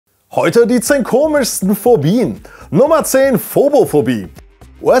Heute die 10 komischsten Phobien. Nummer 10: Phobophobie.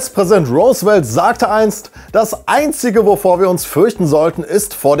 US-Präsident Roosevelt sagte einst, das Einzige, wovor wir uns fürchten sollten,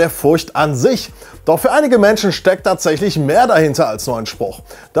 ist vor der Furcht an sich. Doch für einige Menschen steckt tatsächlich mehr dahinter als nur ein Spruch.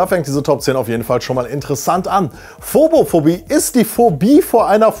 Da fängt diese Top 10 auf jeden Fall schon mal interessant an. Phobophobie ist die Phobie vor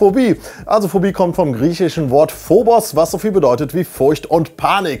einer Phobie. Also Phobie kommt vom griechischen Wort Phobos, was so viel bedeutet wie Furcht und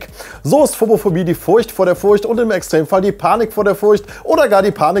Panik. So ist Phobophobie die Furcht vor der Furcht und im Extremfall die Panik vor der Furcht oder gar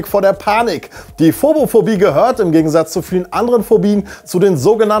die Panik vor der Panik. Die Phobophobie gehört im Gegensatz zu vielen anderen Phobien zu den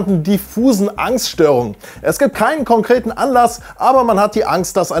sogenannten diffusen Angststörungen. Es gibt keinen konkreten Anlass, aber man hat die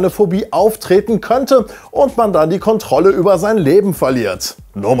Angst, dass eine Phobie auftreten könnte und man dann die Kontrolle über sein Leben verliert.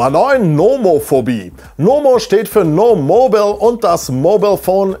 Nummer 9: Nomophobie. Nomo steht für No Mobile und das Mobile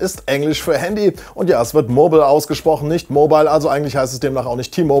Phone ist Englisch für Handy. Und ja, es wird Mobile ausgesprochen, nicht Mobile, also eigentlich heißt es demnach auch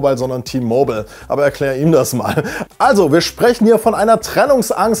nicht T-Mobile, sondern T-Mobile. Aber erklär ihm das mal. Also, wir sprechen hier von einer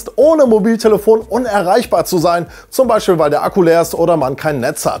Trennungsangst, ohne Mobiltelefon unerreichbar zu sein, zum Beispiel weil der Akku leer ist oder man kein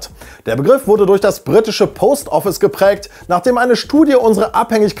Netz hat. Der Begriff wurde durch das britische Post Office geprägt, nachdem eine Studie unsere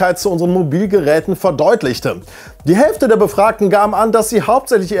Abhängigkeit zu unseren Mobilgeräten verdeutlichte. Die Hälfte der Befragten gaben an, dass sie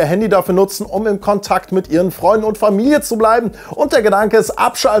hauptsächlich ihr Handy dafür nutzen, um im Kontakt mit ihren Freunden und Familie zu bleiben, und der Gedanke, es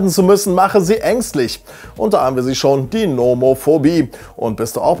abschalten zu müssen, mache sie ängstlich. Und da haben wir sie schon, die Nomophobie. Und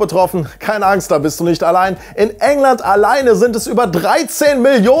bist du auch betroffen? Keine Angst, da bist du nicht allein. In England alleine sind es über 13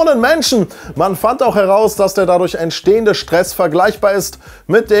 Millionen Menschen. Man fand auch heraus, dass der dadurch entstehende Stress vergleichbar ist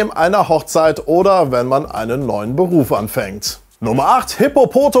mit dem einer Hochzeit oder wenn man einen neuen Beruf anfängt. Nummer 8: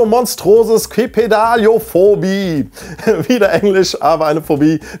 Hippopotomonstrosesquipedaliophobie. Wieder Englisch, aber eine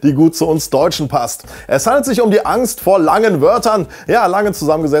Phobie, die gut zu uns Deutschen passt. Es handelt sich um die Angst vor langen Wörtern. Ja, lange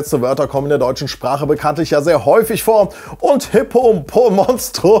zusammengesetzte Wörter kommen in der deutschen Sprache bekanntlich ja sehr häufig vor. Und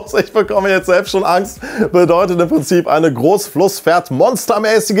Hippopotomonstros, ich bekomme jetzt selbst schon Angst, bedeutet im Prinzip eine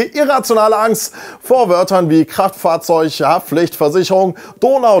Großflusspferd-monstermäßige, irrationale Angst vor Wörtern wie Kraftfahrzeug, Haftpflicht, Versicherung,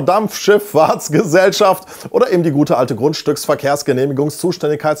 Donaudampfschifffahrtsgesellschaft oder eben die gute alte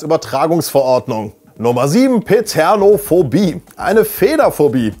Grundstücksverkehrsgenehmigungszuständigkeitsübertragungsverordnung. Nummer 7: Paternophobie. Eine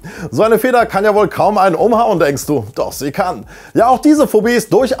Federphobie. So eine Feder kann ja wohl kaum einen umhauen, denkst du? Doch sie kann. Ja, auch diese Phobie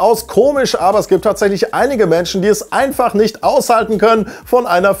ist durchaus komisch, aber es gibt tatsächlich einige Menschen, die es einfach nicht aushalten können, von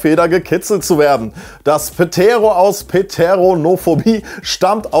einer Feder gekitzelt zu werden. Das Ptero aus Pateronophobie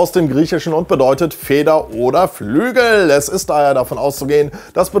stammt aus dem Griechischen und bedeutet Feder oder Flügel. Es ist daher davon auszugehen,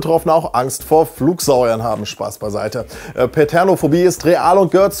 dass Betroffene auch Angst vor Flugsauriern haben. Spaß beiseite. Paternophobie ist real und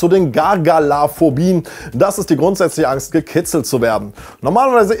gehört zu den Gargalaphobien. Das ist die grundsätzliche Angst, gekitzelt zu werden.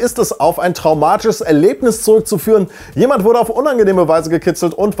 Normalerweise ist es auf ein traumatisches Erlebnis zurückzuführen. Jemand wurde auf unangenehme Weise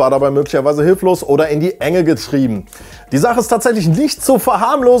gekitzelt und war dabei möglicherweise hilflos oder in die Enge getrieben. Die Sache ist tatsächlich nicht zu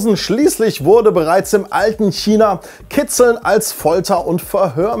verharmlosen. Schließlich wurde bereits im alten China Kitzeln als Folter- und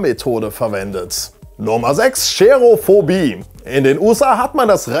Verhörmethode verwendet. Nummer 6: Cherophobie. In den USA hat man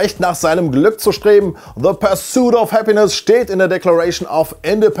das Recht, nach seinem Glück zu streben. The Pursuit of Happiness steht in der Declaration of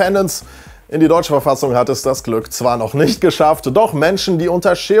Independence. In die deutsche Verfassung hat es das Glück zwar noch nicht geschafft, doch Menschen, die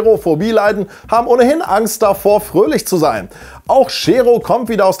unter Cherophobie leiden, haben ohnehin Angst davor, fröhlich zu sein. Auch Chero kommt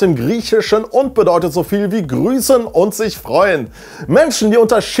wieder aus dem Griechischen und bedeutet so viel wie grüßen und sich freuen. Menschen, die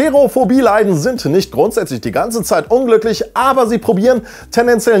unter Cherophobie leiden, sind nicht grundsätzlich die ganze Zeit unglücklich, aber sie probieren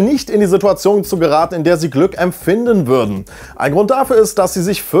tendenziell nicht in die Situation zu geraten, in der sie Glück empfinden würden. Ein Grund dafür ist, dass sie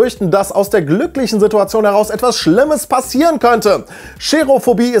sich fürchten, dass aus der glücklichen Situation heraus etwas Schlimmes passieren könnte.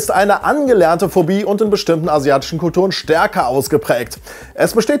 Cherophobie ist eine angelernte Phobie und in bestimmten asiatischen Kulturen stärker ausgeprägt.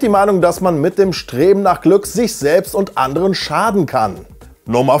 Es besteht die Meinung, dass man mit dem Streben nach Glück sich selbst und anderen schaden kann.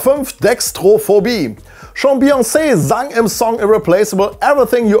 Nummer 5: Dextrophobie. Schon Beyoncé sang im Song Irreplaceable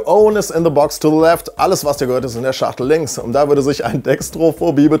 "Everything you own is in the box to the left". Alles, was dir gehört, ist in der Schachtel links. Und da würde sich ein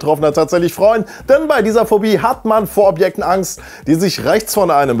Dextrophobie-Betroffener tatsächlich freuen, denn bei dieser Phobie hat man vor Objekten Angst, die sich rechts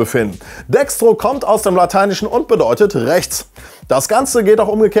von einem befinden. Dextro kommt aus dem Lateinischen und bedeutet rechts. Das Ganze geht auch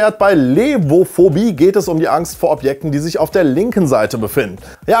umgekehrt. Bei Levophobie geht es um die Angst vor Objekten, die sich auf der linken Seite befinden.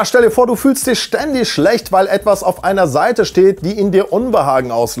 Ja, stell dir vor, du fühlst dich ständig schlecht, weil etwas auf einer Seite steht, die in dir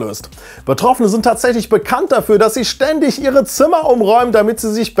Unbehagen auslöst. Betroffene sind tatsächlich bekannt dafür, dass sie ständig ihre Zimmer umräumen, damit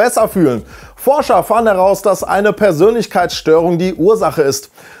sie sich besser fühlen. Forscher fanden heraus, dass eine Persönlichkeitsstörung die Ursache ist.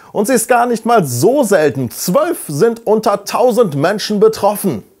 Und sie ist gar nicht mal so selten. 12 sind unter 1000 Menschen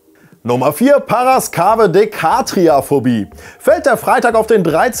betroffen. Nummer 4. Paraskavedekatriaphobie. Fällt der Freitag auf den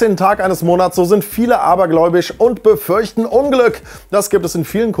 13. Tag eines Monats, so sind viele abergläubisch und befürchten Unglück. Das gibt es in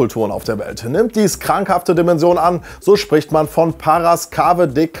vielen Kulturen auf der Welt. Nimmt dies krankhafte Dimension an, so spricht man von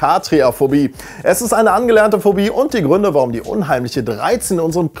Paraskavedekatriaphobie. Es ist eine angelernte Phobie und die Gründe, warum die unheimliche 13 in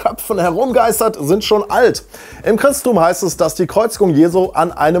unseren Köpfen herumgeistert, sind schon alt. Im Christentum heißt es, dass die Kreuzigung Jesu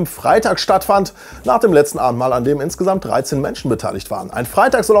an einem Freitag stattfand, nach dem letzten Abendmahl, an dem insgesamt 13 Menschen beteiligt waren. Ein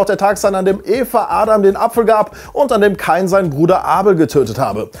Freitag soll auch der Tag sein, an dem Eva Adam den Apfel gab und an dem Kain seinen Bruder Abel getötet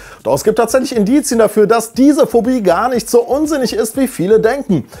habe. Doch es gibt tatsächlich Indizien dafür, dass diese Phobie gar nicht so unsinnig ist, wie viele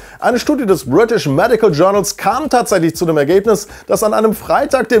denken. Eine Studie des British Medical Journals kam tatsächlich zu dem Ergebnis, dass an einem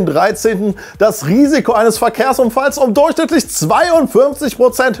Freitag, dem 13., das Risiko eines Verkehrsunfalls um durchschnittlich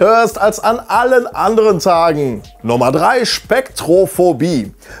 52% höher ist als an allen anderen Tagen. Nummer 3.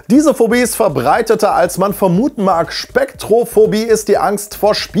 Spektrophobie. Diese Phobie ist verbreiteter, als man vermuten mag. Spektrophobie ist die Angst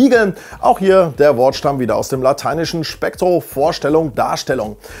vor Spiegeln. Auch hier der Wortstamm wieder aus dem lateinischen Spektro, Vorstellung,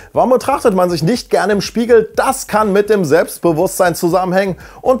 Darstellung. Warum betrachtet man sich nicht gerne im Spiegel? Das kann mit dem Selbstbewusstsein zusammenhängen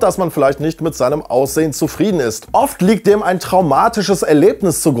und dass man vielleicht nicht mit seinem Aussehen zufrieden ist. Oft liegt dem ein traumatisches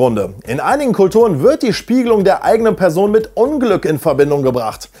Erlebnis zugrunde. In einigen Kulturen wird die Spiegelung der eigenen Person mit Unglück in Verbindung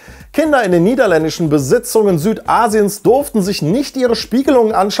gebracht. Kinder in den niederländischen Besitzungen Südasiens durften sich nicht ihre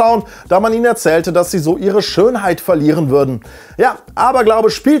Spiegelungen anschauen, da man ihnen erzählte, dass sie so ihre Schönheit verlieren würden. Ja, Aberglaube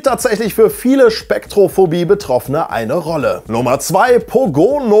spielt tatsächlich für viele Spektrophobie-Betroffene eine Rolle. Nummer 2.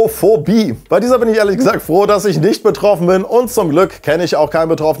 Pogonophobie. Bei dieser bin ich ehrlich gesagt froh, dass ich nicht betroffen bin und zum Glück kenne ich auch keinen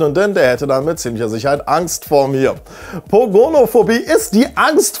Betroffenen, denn der hätte dann mit ziemlicher Sicherheit Angst vor mir. Pogonophobie ist die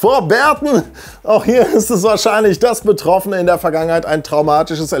Angst vor Bärten. Auch hier ist es wahrscheinlich, dass Betroffene in der Vergangenheit ein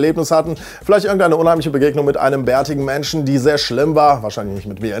traumatisches Erlebnis hatten. Vielleicht irgendeine unheimliche Begegnung mit einem bärtigen Menschen, die sehr schlimm war. Wahrscheinlich nicht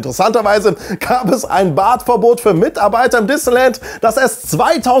mit mir. Interessanterweise gab es ein Bartverbot für Mitarbeiter im Disneyland, das erst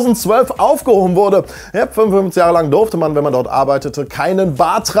 2012 aufgehoben wurde. Ja, 55 Jahre lang durfte man, wenn man dort arbeitete, keinen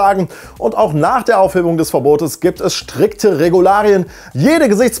Bart tragen. Und auch nach der Aufhebung des Verbotes gibt es strikte Regularien. Jede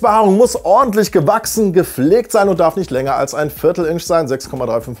Gesichtsbehaarung muss ordentlich gewachsen, gepflegt sein und darf nicht länger als ein Viertel-Inch sein,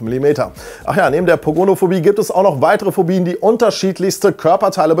 6,35 mm. Ach ja, neben der Pogonophobie gibt es auch noch weitere Phobien, die unterschiedlichste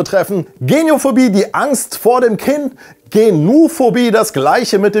Körperteile betreffen. Geniophobie, die Angst vor dem Kinn. Genuphobie, das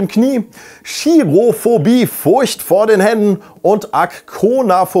gleiche mit dem Knie. Chirophobie, Furcht vor den Händen. Und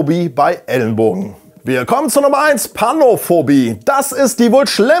Akkonaphobie bei Ellenbogen. Wir kommen zu Nummer 1, Panophobie. Das ist die wohl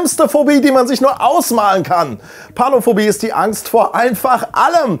schlimmste Phobie, die man sich nur ausmalen kann. Panophobie ist die Angst vor einfach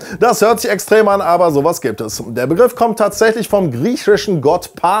allem. Das hört sich extrem an, aber sowas gibt es. Der Begriff kommt tatsächlich vom griechischen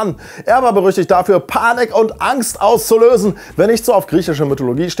Gott Pan. Er war berüchtigt dafür, Panik und Angst auszulösen. Wer nicht so auf griechische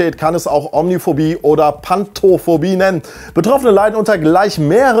Mythologie steht, kann es auch Omniphobie oder Pantophobie nennen. Betroffene leiden unter gleich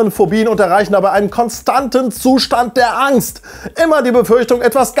mehreren Phobien und erreichen dabei einen konstanten Zustand der Angst. Immer die Befürchtung,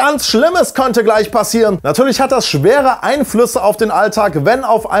 etwas ganz Schlimmes könnte gleich passieren. Natürlich hat das schwere Einflüsse auf den Alltag, wenn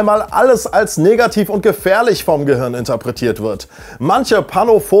auf einmal alles als negativ und gefährlich vom Gehirn interpretiert wird. Manche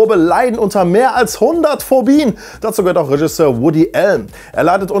Panophobe leiden unter mehr als 100 Phobien. Dazu gehört auch Regisseur Woody Allen. Er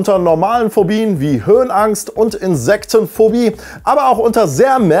leidet unter normalen Phobien wie Höhenangst und Insektenphobie, aber auch unter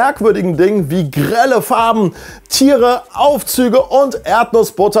sehr merkwürdigen Dingen wie grelle Farben, Tiere, Aufzüge und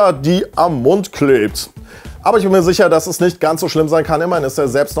Erdnussbutter, die am Mund klebt. Aber ich bin mir sicher, dass es nicht ganz so schlimm sein kann. Immerhin ist er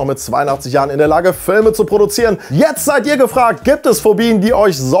selbst noch mit 82 Jahren in der Lage, Filme zu produzieren. Jetzt seid ihr gefragt, gibt es Phobien, die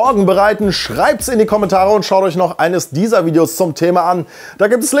euch Sorgen bereiten? Schreibt's in die Kommentare und schaut euch noch eines dieser Videos zum Thema an. Da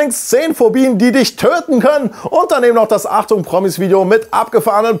gibt es links 10 Phobien, die dich töten können. Und daneben noch das Achtung Promis Video mit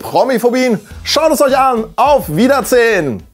abgefahrenen Promi-Phobien. Schaut es euch an. Auf Wiedersehen!